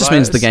their Twitter. That just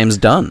means the game's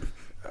done.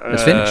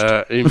 It's finished.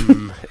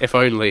 If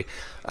only.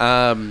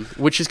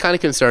 Which is kind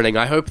of concerning.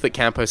 I hope that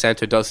Campo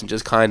Santo doesn't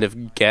just kind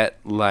of get,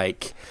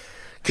 like,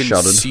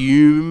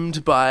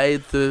 consumed by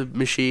the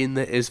machine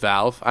that is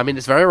Valve. I mean,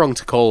 it's very wrong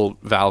to call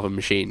Valve a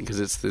machine, because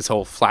it's this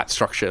whole flat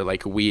structure,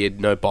 like a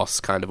weird no boss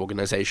kind of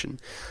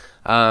organization.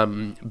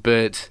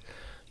 But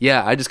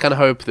yeah, I just kind of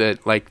hope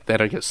that, like, they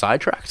don't get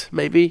sidetracked.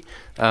 Maybe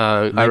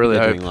I really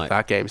hope like,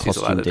 that game sees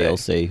a light of day.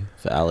 DLC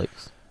for Alyx.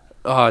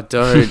 Oh,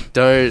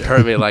 don't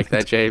hurt me like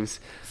that, James.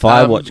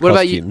 Firewatch what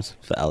costumes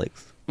for Alyx.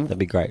 That'd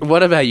be great.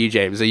 What about you,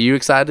 James? Are you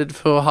excited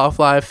for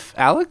Half-Life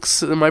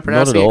Alyx? Am I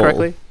pronouncing it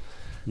correctly?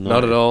 No.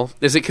 Not at all.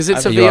 Is it because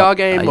it's a VR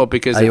game, or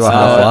because are it's you a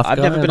Half-Life guy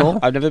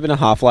I've never been a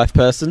Half-Life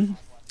person.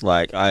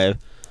 Like, I've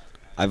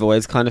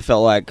always kind of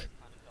felt like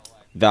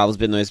Valve's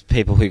been those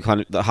people who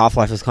the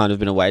Half-Life has kind of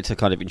been a way to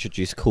kind of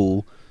introduce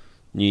cool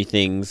new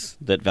things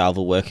that Valve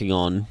are working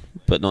on,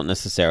 but not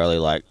necessarily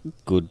like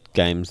good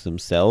games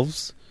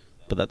themselves.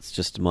 But that's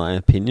just my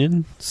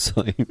opinion.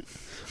 So,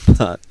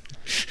 but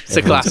it's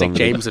a classic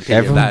James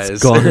opinion. That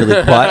is gone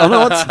really quiet. Oh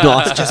no, it's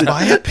not. It's just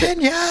my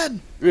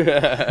opinion.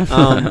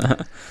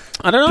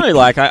 I don't know.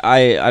 Like,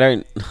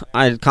 I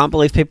can't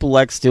believe people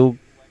like still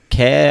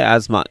care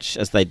as much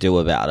as they do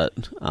about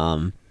it.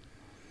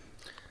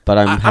 But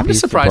I'm just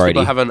surprised for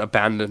people haven't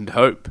abandoned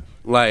hope.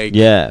 Like,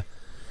 yeah,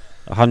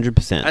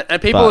 100%.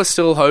 And people are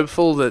still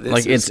hopeful that this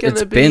like is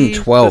it's been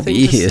 12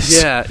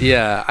 years.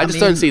 Yeah. I just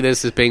don't see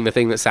this as being the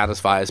thing that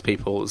satisfies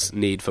people's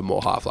need for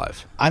more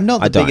Half-Life. I'm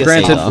not the don't. biggest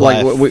Granted,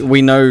 Half-Life. like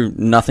we know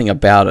nothing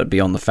about it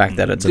beyond the fact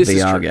that it's a This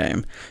is VR true.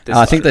 game. This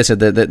I is think true. they said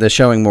that they're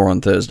showing more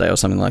on Thursday or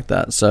something like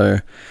that. So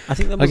I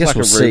think that I was guess like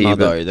we'll a see, rumor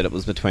but- though that it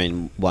was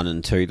between 1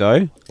 and 2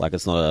 though. Like,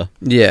 it's not a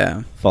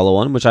yeah,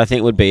 follow-on, which I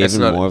think would be It's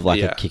even not- more of like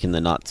yeah. a kick in the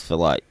nuts for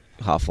like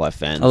Half-Life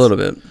fans. a little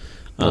bit.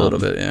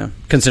 Yeah.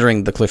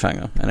 Considering the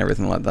cliffhanger and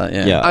everything like that,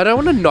 yeah. Yeah. I don't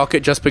want to knock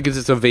it just because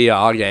it's a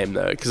VR game,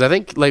 though, because I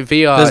think like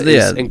VR There's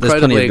is plenty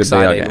incredibly of good VR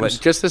exciting. games.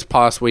 Like, just this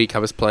past week, I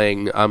was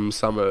playing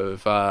some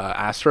of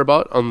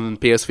Astrobot on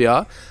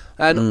PSVR,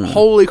 and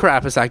holy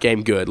crap, is that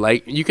game good!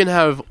 Like, you can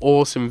have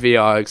awesome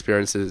VR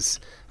experiences.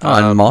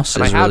 And Moss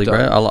and is I have really done.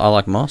 great. I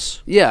like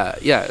Moss.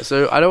 Yeah.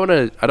 So I don't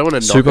want to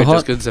knock Super it hot.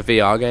 just because it's a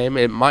VR game.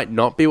 It might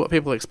not be what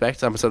people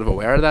expect. I'm sort of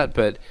aware of that,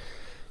 but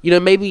you know,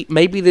 maybe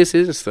this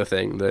is the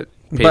thing that.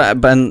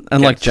 But and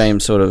like Yes.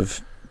 James sort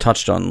of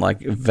touched on, like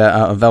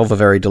Valve are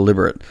very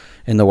deliberate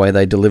in the way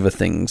they deliver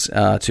things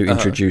to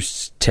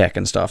introduce tech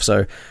and stuff.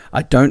 So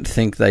I don't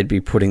think they'd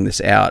be putting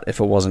this out if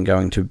it wasn't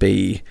going to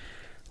be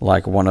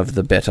like one of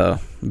the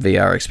better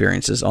VR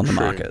experiences on the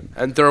market.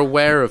 And they're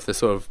aware of the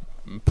sort of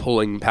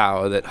pulling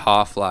power that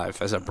Half-Life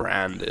as a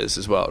brand is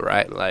as well,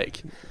 right?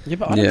 Like, Yeah,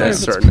 but I Yeah. don't know if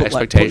Certain it's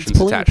expectations it's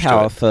pulling attached to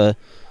power it.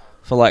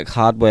 for like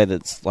hardware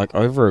that's like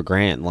over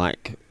 $1,000.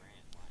 Like,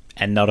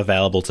 And not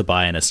available to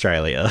buy in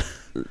Australia.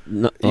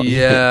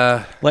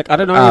 yeah, like I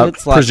don't know if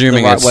it's like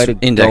presuming the right it's way to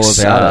index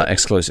go about it.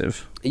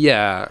 exclusive.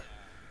 yeah.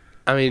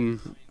 I mean,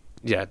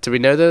 yeah. Do we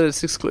know that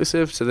it's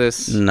exclusive to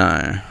this? No.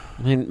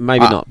 I mean,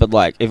 maybe not, but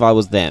like if I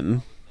was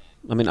them,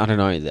 I mean, I don't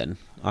know. Then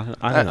I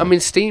don't know. I mean,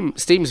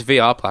 Steam's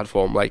VR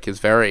platform like is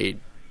very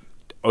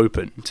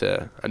open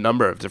to a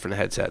number of different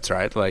headsets,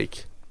 right?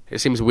 Like, it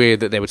seems weird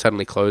that they would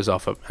suddenly close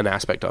off an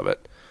aspect of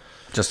it.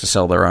 Just to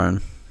sell their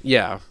own.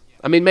 Yeah.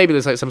 I mean, maybe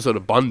there's like some sort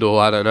of bundle,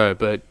 I don't know,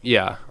 but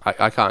yeah,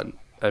 I can't,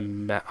 I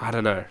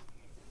don't know.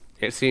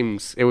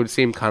 It would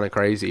seem kind of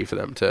crazy for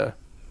them to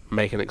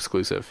make an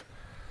exclusive.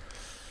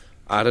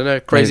 I don't know,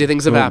 crazy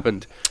things have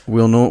happened.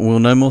 We'll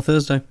know more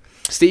Thursday.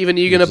 Steven, are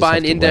you We'll going to just buy have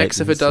an to Index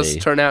wait if and it does see.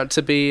 turn out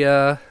to be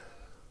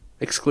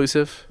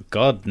exclusive?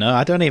 God, no,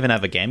 I don't even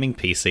have a gaming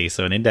PC,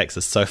 so an Index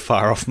is so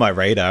far off my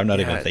radar. I'm not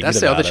even thinking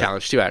that's the about other it.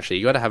 challenge too, actually.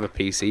 You got to have a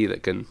PC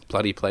that can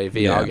bloody play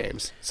VR Yeah.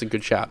 games. It's a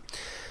good shout.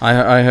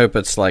 I hope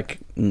it's like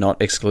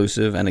not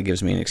exclusive and it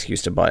gives me an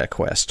excuse to buy a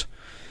Quest.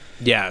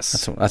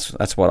 Yes.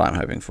 That's what I'm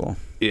hoping for.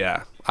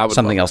 Yeah. I would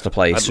Something love else to that.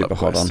 play I'd super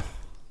love hot on.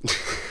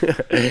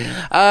 Quest.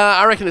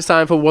 I reckon it's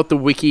time for What the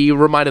Wiki.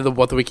 Reminder that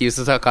What the Wiki is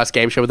the Telcast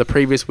game show where the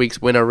previous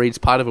week's winner reads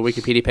part of a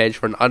Wikipedia page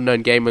for an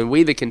unknown game and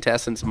we, the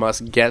contestants,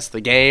 must guess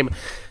the game.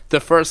 The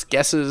first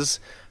guesses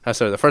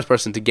So the first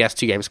person to guess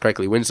 2 games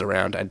correctly wins the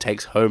round and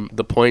takes home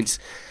the points.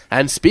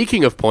 And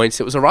speaking of points,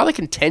 it was a rather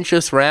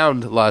contentious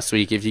round last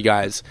week, if you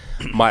guys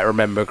might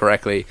remember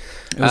correctly.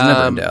 It was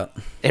never in doubt.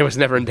 It was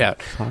never in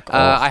doubt.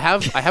 I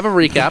have a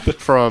recap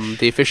from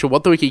the official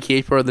What the Wiki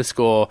keeper of the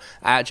score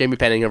at Jamie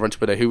Penning over on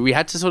Twitter, who we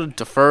had to sort of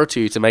defer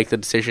to make the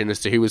decision as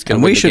to who was going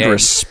to win the game. And we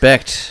should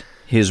respect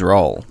his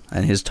role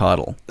and his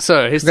title.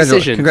 So his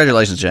decision.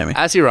 Congratulations, Jamie.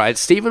 As you're right,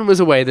 Stephen was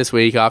away this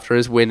week after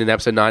his win in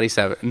episode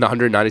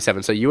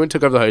 197. So Ewan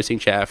took over the hosting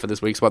chair for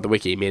this week's What the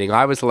Wiki, meaning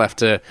I was left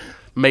to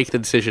make the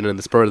decision in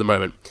the spur of the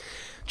moment.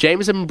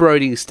 James and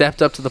Brody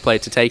stepped up to the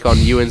plate to take on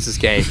Ewan's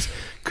games.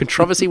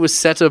 Controversy was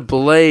set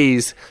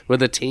ablaze with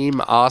the team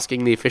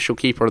asking the official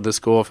keeper of the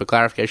score for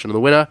clarification on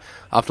the winner.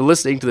 After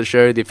listening to the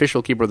show, the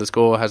official keeper of the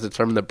score has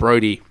determined that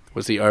Brody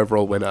was the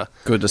overall winner.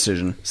 Good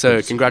decision.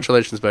 So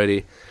congratulations,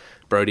 Brody.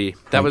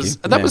 That was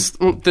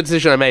the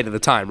decision I made at the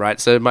time, right?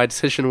 So my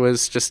decision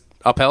was just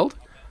upheld?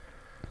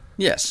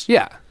 Yes.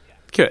 Yeah.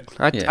 Good.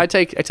 I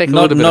take a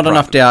little bit not of pride.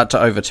 enough doubt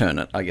to overturn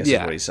it, I guess is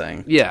what he's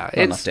saying. Yeah,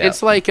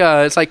 it's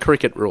like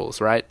cricket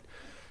rules, right?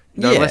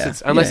 No, Yeah.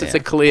 unless it's a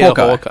clear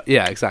Hawkeye.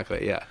 Yeah,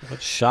 exactly. Yeah.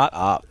 Shut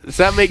up.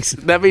 So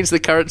that means the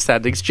current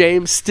standings: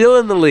 James still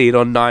in the lead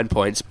on 9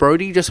 points,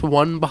 Brody just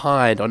 1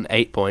 behind on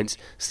 8 points,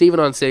 Stephen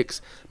on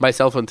 6,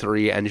 myself on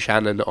 3, and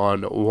Shannon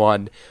on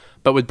 1.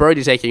 But with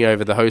Brody taking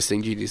over the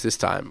hosting duties this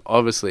time,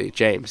 obviously,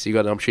 James, you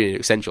got an opportunity to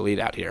extend your lead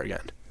out here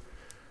again.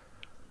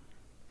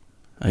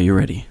 Are you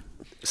ready?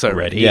 So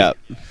Ready? Yeah.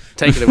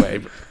 Take it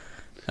away.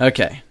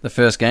 Okay, the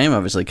first game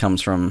obviously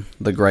comes from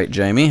the great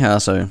Jamie,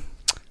 so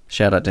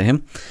shout out to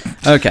him.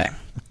 Okay.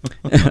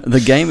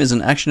 The game is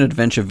an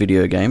action-adventure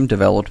video game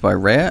developed by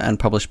Rare and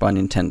published by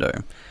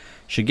Nintendo.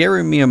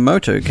 Shigeru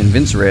Miyamoto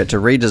convinced Rare to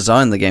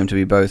redesign the game to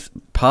be both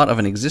part of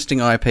an existing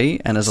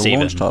IP and as a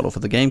launch title for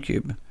the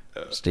GameCube.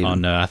 Steven. Oh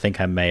no, I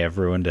think I may have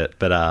ruined it,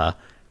 but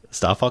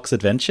Star Fox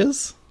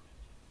Adventures?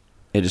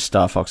 It is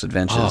Star Fox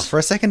Adventures. Oh, for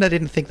a second I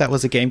didn't think that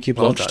was a GameCube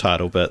Well launch done.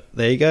 title, but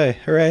there you go.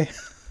 Hooray.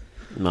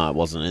 No, it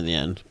wasn't in the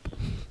end.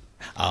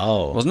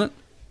 Oh. Wasn't it?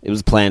 It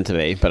was planned to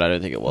be, but I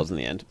don't think it was in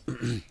the end.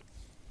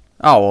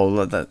 Oh,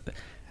 well,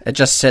 it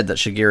just said that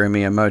Shigeru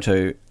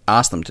Miyamoto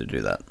asked them to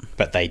do that.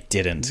 But they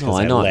didn't, No, because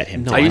I they know. let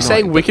him No, do Are you I it. know.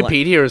 saying but, like-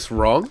 Wikipedia is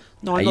wrong?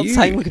 No, I'm Are not you-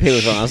 saying Wikipedia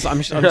was wrong.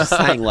 I'm just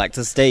saying, like,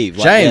 to Steve.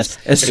 Like, James,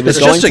 yes, it's it was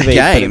just going a to be,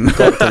 but game. it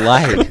got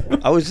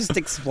delayed. I was just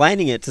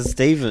explaining it to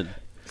Stephen.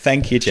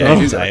 Thank you,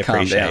 James. Oh, I calm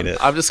appreciate down. it.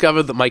 I've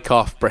discovered that my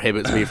cough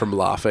prohibits me from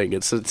laughing.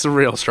 It's a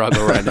real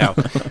struggle right now.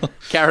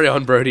 Carry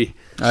on, Brody.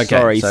 Okay,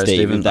 Sorry, so Steve,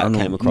 Steven's if that on,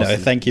 came across. No,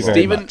 thank you very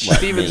Stephen- much.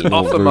 Stephen's mean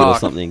off or the rude mark. or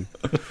something.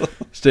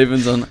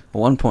 Steven's on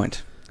 1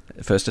 point.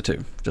 First to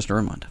 2. Just a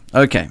reminder.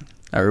 Okay,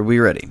 are we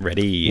ready?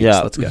 Ready? Yeah.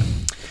 Let's go.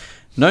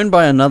 Known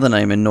by another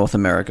name in North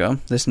America,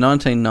 this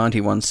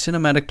 1991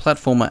 cinematic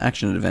platformer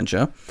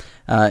action-adventure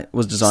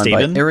was designed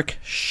Steven? by Eric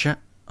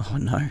Oh,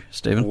 no.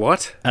 Steven?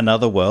 What?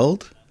 Another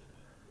World?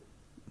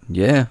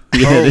 Yeah. Oh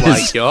it my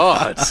is.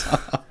 god.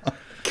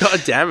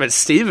 God damn it,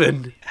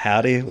 Stephen.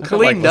 Howdy.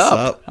 Cleaned what's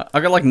up. I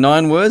got like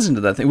 9 words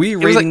into that thing. Were you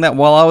was reading that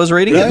while I was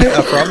reading No, it?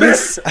 I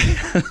promise.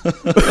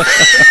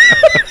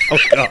 Oh,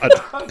 God.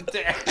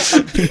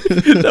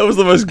 That was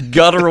the most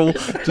guttural,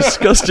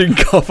 disgusting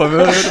cough I've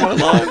ever heard in my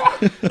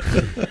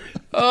life.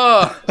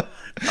 Oh,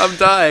 I'm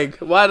dying.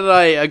 Why did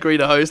I agree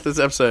to host this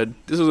episode?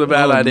 This was a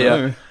bad idea.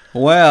 No.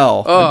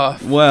 Wow. Oh.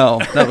 Wow.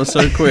 That was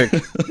so quick.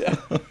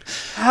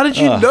 How did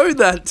you know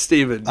that,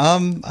 Stephen? I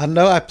don't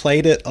know. I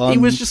played it on He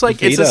was just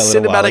like, it's a Vita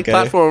little while cinematic ago.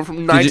 platform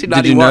from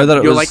 1991. did you know that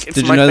it You're was- like, it's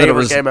did you my know that it favorite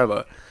was- game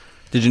ever.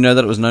 Did you know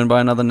that it was known by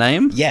another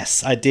name?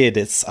 Yes, I did.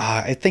 It's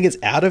I think it's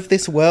out of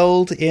this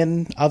world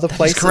in other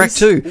places. That's correct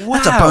too.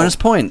 That's a Wow. bonus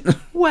point.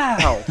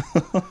 Wow.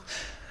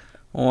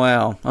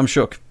 Wow. I'm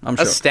shook.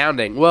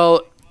 Astounding.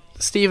 Well,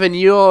 Stephen,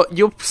 you're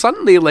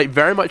suddenly like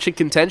very much in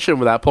contention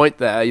with that point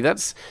there.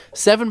 That's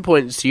 7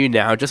 points to you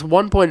now, just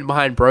 1 point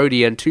behind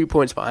Brody and 2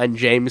 points behind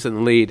James in the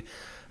lead.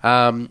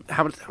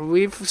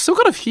 We've still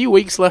got a few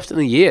weeks left in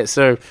the year,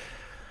 so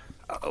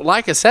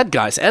like I said,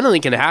 guys,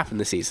 anything can happen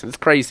this season. It's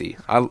crazy.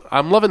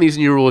 I'm loving these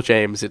new rules,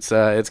 James.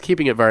 It's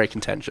keeping it very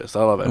contentious. I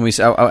love it. And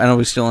are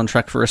we still on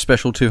track for a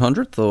special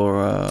 200th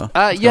or?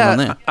 What's going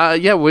on there?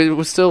 Yeah.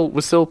 We're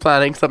still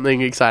planning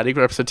something exciting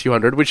for episode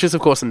 200, which is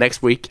of course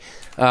next week.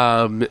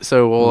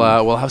 So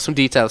we'll have some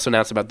details to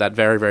announce about that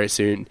very, very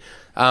soon.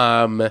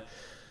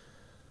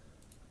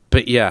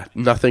 But yeah,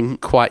 nothing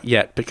quite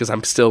yet because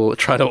I'm still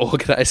trying to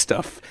organize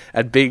stuff,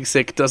 and being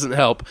sick doesn't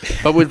help.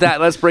 But with that,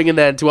 let's bring an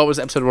end to what was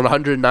episode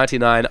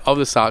 199 of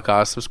the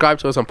Startcast. Subscribe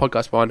to us on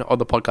Podcast One on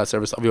the podcast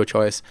service of your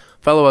choice.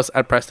 Follow us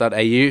at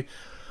press.au.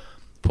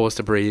 Pause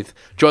to breathe.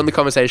 Join the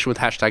conversation with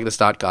hashtag the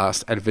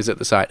Startcast and visit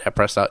the site at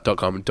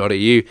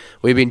press.com.au.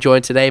 We've been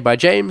joined today by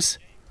James.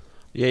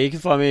 Yeah, you can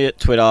find me at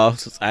Twitter.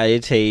 So it's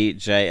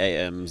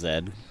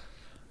ATJAMZ.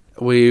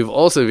 We've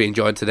also been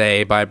joined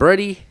today by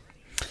Brody.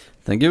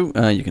 Thank you.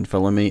 You can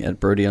follow me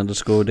at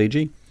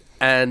Brody_DG.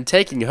 And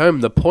taking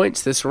home the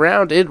points this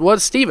round, it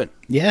was Stephen.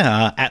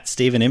 Yeah, at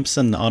Stephen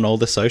Impson on all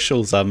the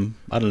socials. I don't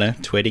know,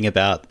 tweeting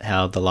about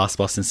how the last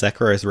boss in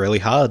Sekiro is really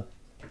hard.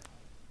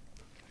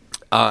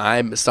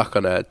 I'm stuck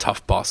on a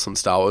tough boss on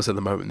Star Wars at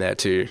the moment there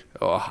too.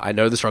 Oh, I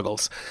know the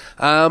struggles.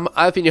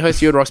 I've been your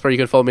host, Ewan Roxburgh. You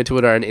can follow me on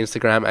Twitter and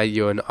Instagram at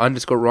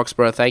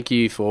Ewan_Roxburgh. Thank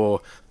you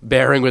for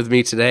bearing with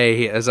me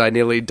today as I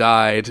nearly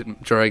died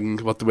during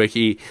What the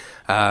Wiki.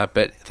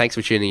 But thanks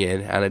for tuning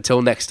in, and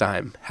until next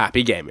time,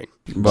 happy gaming.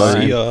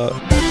 Bye. See ya.